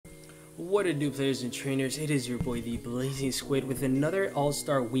What it do, players and trainers? It is your boy the Blazing Squid with another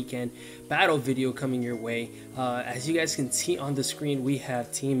All-Star Weekend battle video coming your way. As you guys can see on the screen, we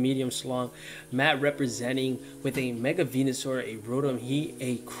have Team Medium Slong Matt representing with a Mega Venusaur, a Rotom He,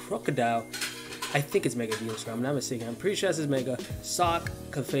 a Crocodile. I think it's Mega Venusaur, I'm not mistaken. I'm pretty sure this is Mega, Sock,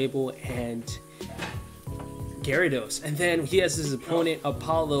 Clefable, and Gyarados. And then he has his opponent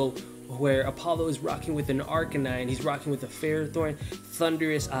Apollo, where Apollo is rocking with an Arcanine, he's rocking with a Ferrothorn,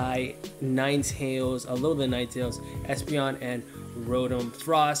 Thunderous Eye, Ninetales, Alola Ninetales, Espeon, and Rotom.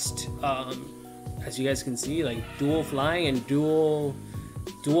 Frost, as you guys can see, like dual flying and dual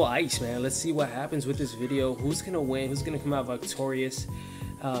ice, man. Let's see what happens with this video. Who's gonna win? Who's gonna come out victorious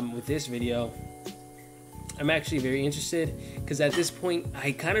with this video? I'm actually very interested because at this point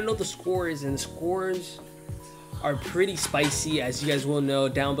I kind of know the scores, and the scores are pretty spicy. As you guys will know,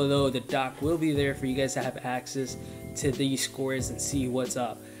 down below the doc will be there for you guys to have access to these scores and see what's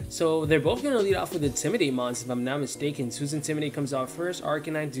up. So they're both going to lead off with Intimidate mons, if I'm not mistaken. Whose Intimidate comes out first?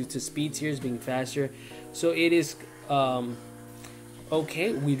 Arcanine, due to speed tiers being faster. So it is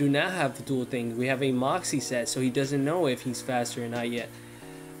okay. We do not have the dual thing. We have a Moxie set, so he doesn't know if he's faster or not yet.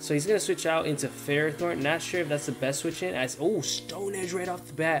 So he's going to switch out into Ferrothorn. Not sure if that's the best switch in, as Stone Edge right off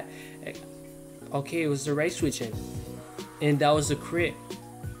the bat. Okay, it was the right switch in, and that was a crit.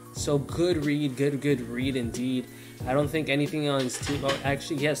 So good read, good read indeed. I don't think anything on his team. Oh,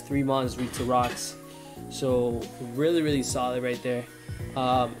 actually, he has 3 mons read to rocks, so really solid right there.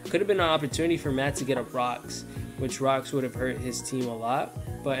 Could have been an opportunity for Matt to get up rocks, which rocks would have hurt his team a lot.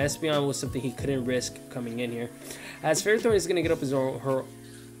 But Espeon was something he couldn't risk coming in here. As Ferrothorn is gonna get up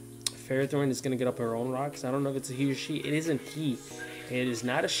Ferrothorn is gonna get up her own rocks. I don't know if it's a he or she. It isn't he. It is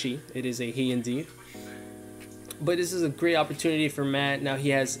not a she, it is a he indeed. But this is a great opportunity for Matt. Now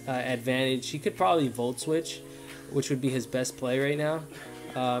he has advantage. He could probably Volt Switch, which would be his best play right now.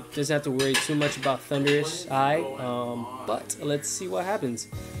 Doesn't have to worry too much about Thunderous Eye, but let's see what happens.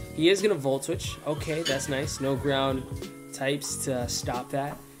 He is going to Volt Switch. Okay, that's nice. No ground types to stop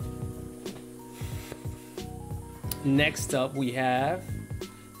that. Next up, we have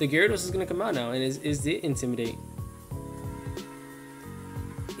the Gyarados is going to come out now, and is it Intimidate?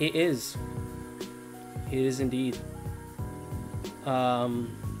 It is. It is indeed. Arcanine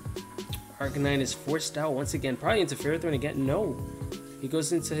is forced out once again. Probably into Ferrothorn again. No. He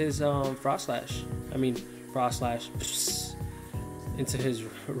goes into his Frost Slash. Into his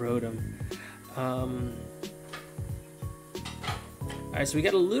Rotom. Alright, so we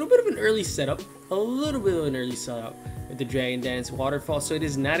got a little bit of an early setup. With the Dragon Dance Waterfall. So it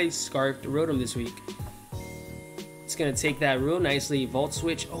is not a Scarfed Rotom this week. It's gonna take that real nicely, Volt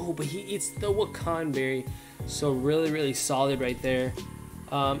Switch. Oh, but he eats the Wakan Berry, so really solid right there.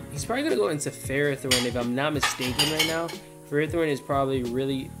 He's probably gonna go into Ferrothorn if I'm not mistaken right now. Ferrothorn is probably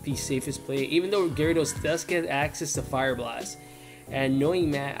really the safest play, even though Gyarados does get access to Fire Blast. And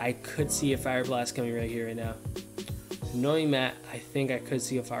knowing Matt, I could see a Fire Blast coming right here right now. Knowing Matt, I think I could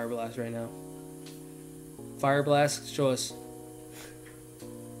see a Fire Blast right now. Fire Blast, show us.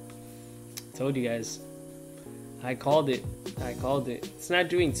 Told you guys. I called it. It's not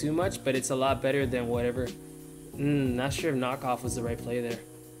doing too much, but it's a lot better than whatever. Not sure if Knockoff was the right play there.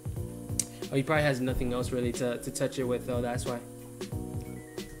 Oh, he probably has nothing else really to touch it with, though. That's why.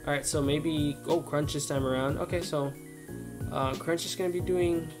 Alright, so maybe Crunch this time around. Okay, so Crunch is going to be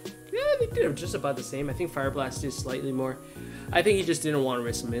doing... Yeah, they did just about the same. I think Fire Blast is slightly more. I think he just didn't want to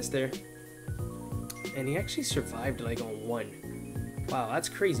risk a miss there. And he actually survived like on 1. Wow, that's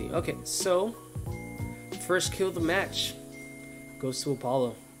crazy. Okay, so... First kill of the match goes to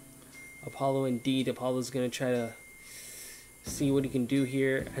Apollo. Apollo indeed. Apollo's gonna try to see what he can do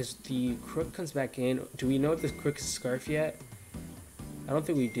here as the Crook comes back in. Do we know if this Crook is Scarf yet? I don't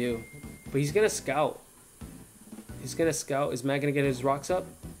think we do. But he's gonna scout. Is Matt gonna get his rocks up?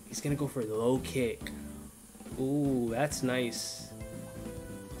 He's gonna go for a low kick. Ooh, that's nice.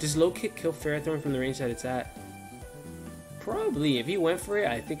 Does low kick kill Ferrothorn from the range that it's at? Probably. If he went for it,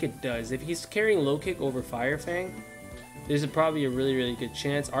 I think it does. If he's carrying low kick over Fire Fang, there's probably a really good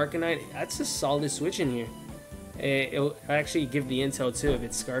chance. Arcanine, that's a solid switch in here. It'll actually give the intel too if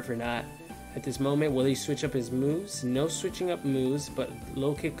it's Scarf or not. At this moment, will he switch up his moves? No switching up moves, but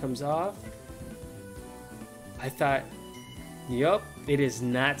low kick comes off. I thought, yup, it is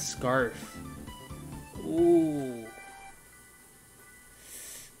not Scarf. Ooh.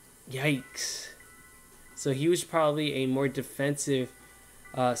 Yikes. So he was probably a more defensive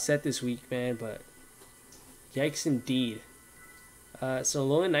set this week, man, but yikes indeed. So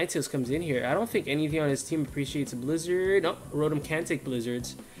Alola Ninetales comes in here. I don't think anything on his team appreciates a Blizzard. Nope, Rotom can take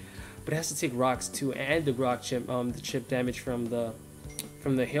Blizzards, but it has to take rocks too, and the rock chip, the chip damage from the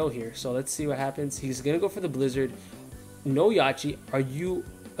from the hill here. So let's see what happens. He's gonna go for the Blizzard. No Yachi. Are you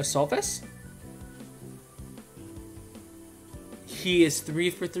Assault Vest? He is 3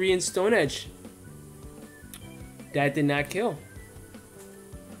 for 3 in Stone Edge. That did not kill.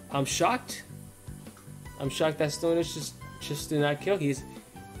 I'm shocked. I'm shocked that Stone Edge just did not kill. He's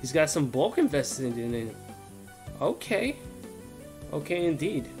got some bulk invested in it. Okay. Okay,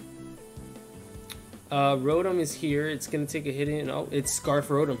 indeed. Rotom is here. It's gonna take a hit in. Oh, it's Scarf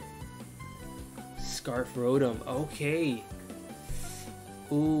Rotom. Scarf Rotom. Okay.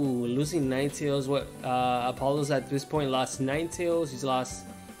 Ooh, losing Ninetales. What? Apollo's at this point lost Ninetales. He's lost.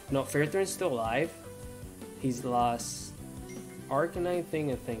 No, Fairthorn's still alive. He's lost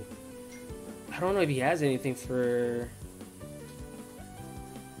Arcanine I think. I don't know if he has anything for.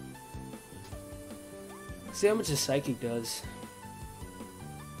 See how much a Psychic does.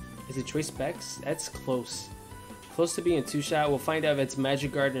 Is it Choice Specs? That's close. Close to being a 2-shot. We'll find out if it's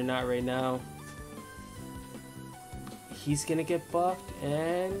Magic Guard or not right now. He's gonna get buffed,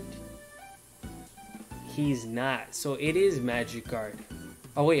 and he's not. So it is Magic Guard.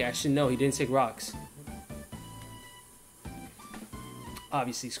 Oh wait, I should know. He didn't take rocks.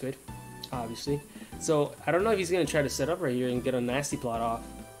 Obviously, Squid. Obviously. So I don't know if he's gonna try to set up right here and get a Nasty Plot off.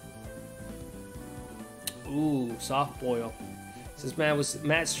 Ooh, Soft Boil. Since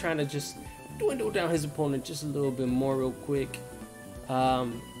Matt's trying to just dwindle down his opponent just a little bit more real quick.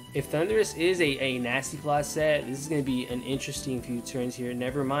 If Thundurus is a Nasty Plot set, this is going to be an interesting few turns here.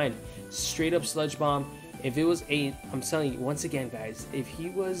 Never mind. Straight up Sludge Bomb. If it was I'm telling you, once again, guys, if he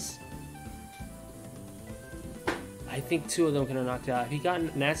was... I think 2 of them could have knocked out. If he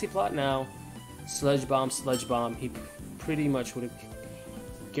got Nasty Plot now, Sludge Bomb, he pretty much would have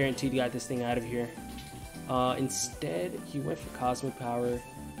guaranteed got this thing out of here. Instead, he went for Cosmic Power.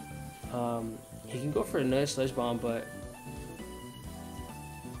 He can go for another Sludge Bomb, but...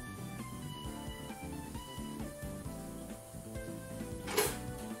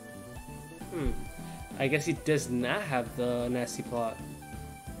 I guess he does not have the Nasty Plot.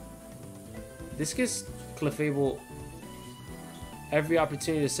 This gives Clefable every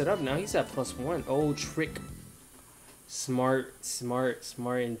opportunity to set up. Now he's at +1. Oh, trick. Smart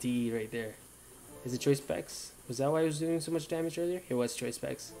indeed right there. Is it Choice Specs? Was that why he was doing so much damage earlier? It was Choice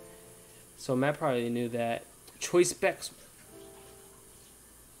Specs. So Matt probably knew that. Choice Specs.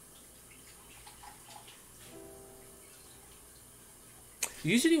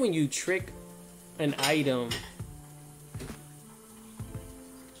 Usually when you trick an item,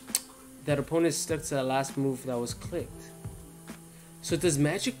 that opponent stuck to that last move that was clicked. So does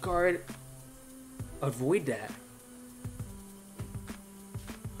Magic Guard avoid that?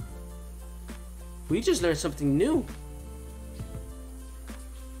 We just learned something new.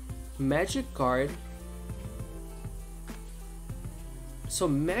 Magic Guard. So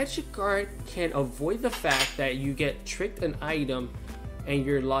Magic Guard can avoid the fact that you get tricked an item and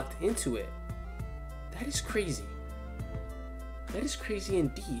you're locked into it. That is crazy. That is crazy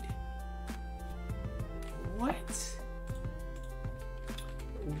indeed. What?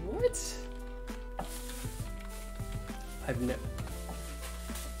 What? I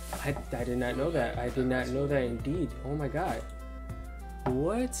did not know that. I did not know that indeed. Oh my god.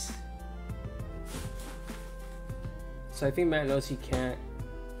 What? So I think Matt knows he can't.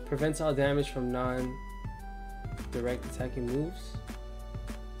 Prevents all damage from non-direct attacking moves.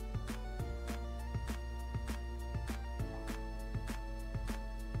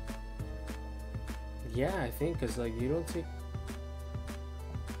 Yeah, I think, because like you don't take...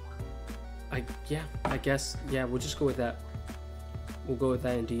 I guess, yeah, we'll just go with that. We'll go with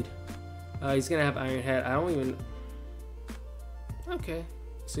that indeed. He's gonna have Iron Head. I don't even... Okay,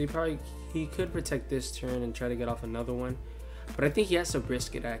 so he could protect this turn and try to get off another one, but I think he has to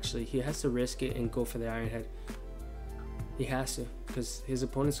risk it. Actually, he has to risk it and go for the Iron Head. He has to, because his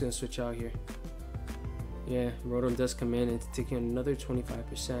opponent's gonna switch out here. Yeah, Rotom does come in and it's taking another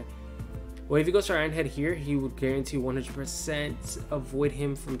 25%. Well, if he goes for Iron Head here, he would guarantee 100% avoid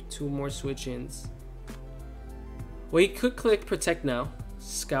him from 2 more switch-ins. Well, he could click Protect now.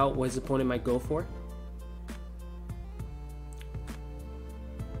 Scout what his opponent might go for.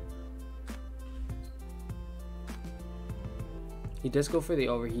 He does go for the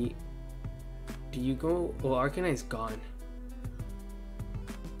Overheat. Do you go... Well, Arcanine's gone.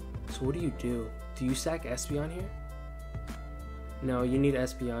 So what do you do? Do you sack Espeon here? No, you need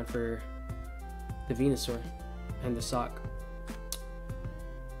Espeon for the Venusaur and the Sock.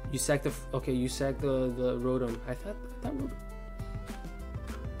 You sack the... Okay, you sack the Rotom. I thought Rotom...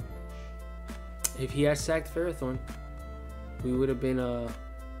 If he had sacked Ferrothorn, we would have been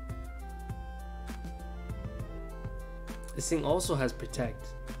This thing also has protect.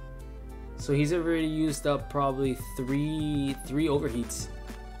 So he's already used up probably three overheats.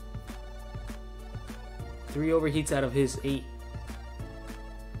 3 overheats out of his 8.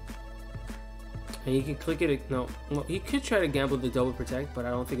 And he can click it. No, well, he could try to gamble the double protect, but I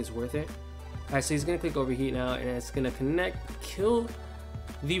don't think it's worth it. Alright, so he's gonna click overheat now, and it's gonna connect, kill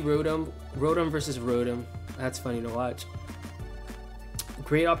the Rotom. Rotom versus Rotom. That's funny to watch.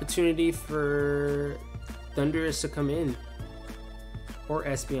 Great opportunity for Thundurus to come in, or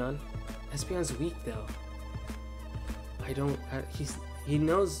Espeon. Espeon's weak though. He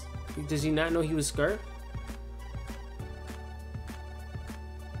knows. Does he not know he was Scarf?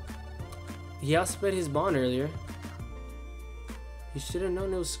 He outsped his Bond earlier. He should have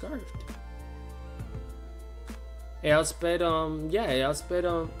known it was Scarfed. He outsped, yeah, he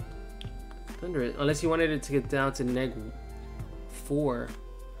outsped, Thundurus. Unless he wanted it to get down to -4.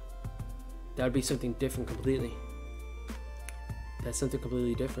 That would be something different completely. That's something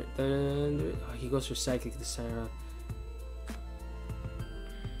completely different. Then he goes for Psychic this time around.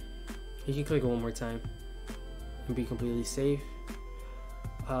 He can click it one more time and be completely safe.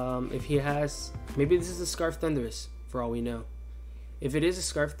 If he has, maybe this is a Scarf Thundurus for all we know. If it is a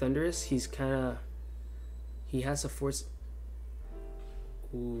Scarf Thundurus, he has a force.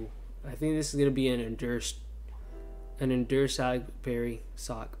 Ooh, I think this is gonna be an Endure Sag Berry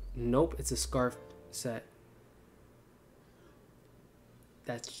Sock. Nope, it's a Scarf set.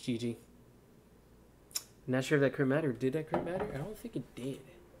 That's GG. Not sure if that crit mattered. Did that crit matter? I don't think it did.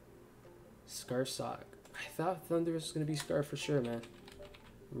 Scarf Sock. I thought Thundurus was gonna be Scarf for sure, man.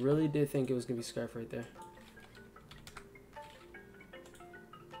 Really did think it was gonna be Scarf right there.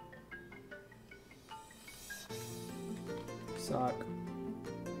 Sock.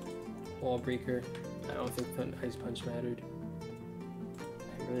 Wall Breaker. I don't think Ice Punch mattered.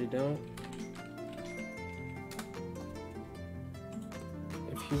 I really don't.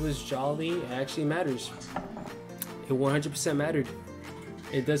 If he was Jolly, it actually matters. It 100% mattered.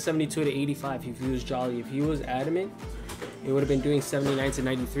 It does 72 to 85 if he was Jolly. If he was Adamant, it would have been doing 79 to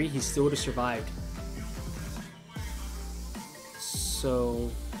 93. He still would have survived.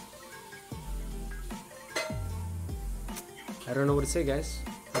 So I don't know what to say, guys,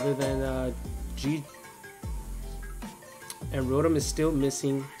 other than G. And Rotom is still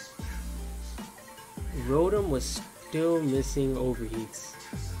missing. Rotom was still missing overheats.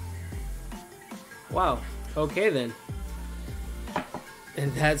 Wow. Okay then.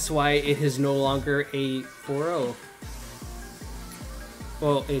 And that's why it is no longer a 4-0.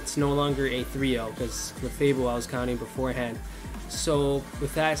 Well, it's no longer a 3-0 because the Fable I was counting beforehand. So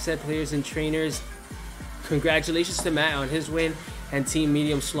with that said, players and trainers, congratulations to Matt on his win and Team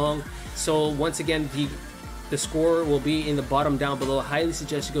Medium Slong. So once again, the score will be in the bottom down below. I highly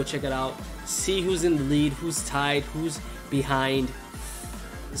suggest you go check it out. See who's in the lead, who's tied, who's behind.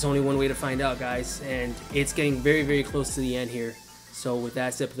 There's only one way to find out, guys, and it's getting very, very close to the end here. So with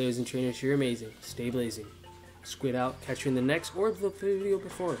that said, players and trainers, you're amazing. Stay blazing. Squid out. Catch you in the next or the video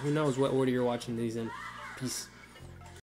before. Who knows what order you're watching these in. Peace.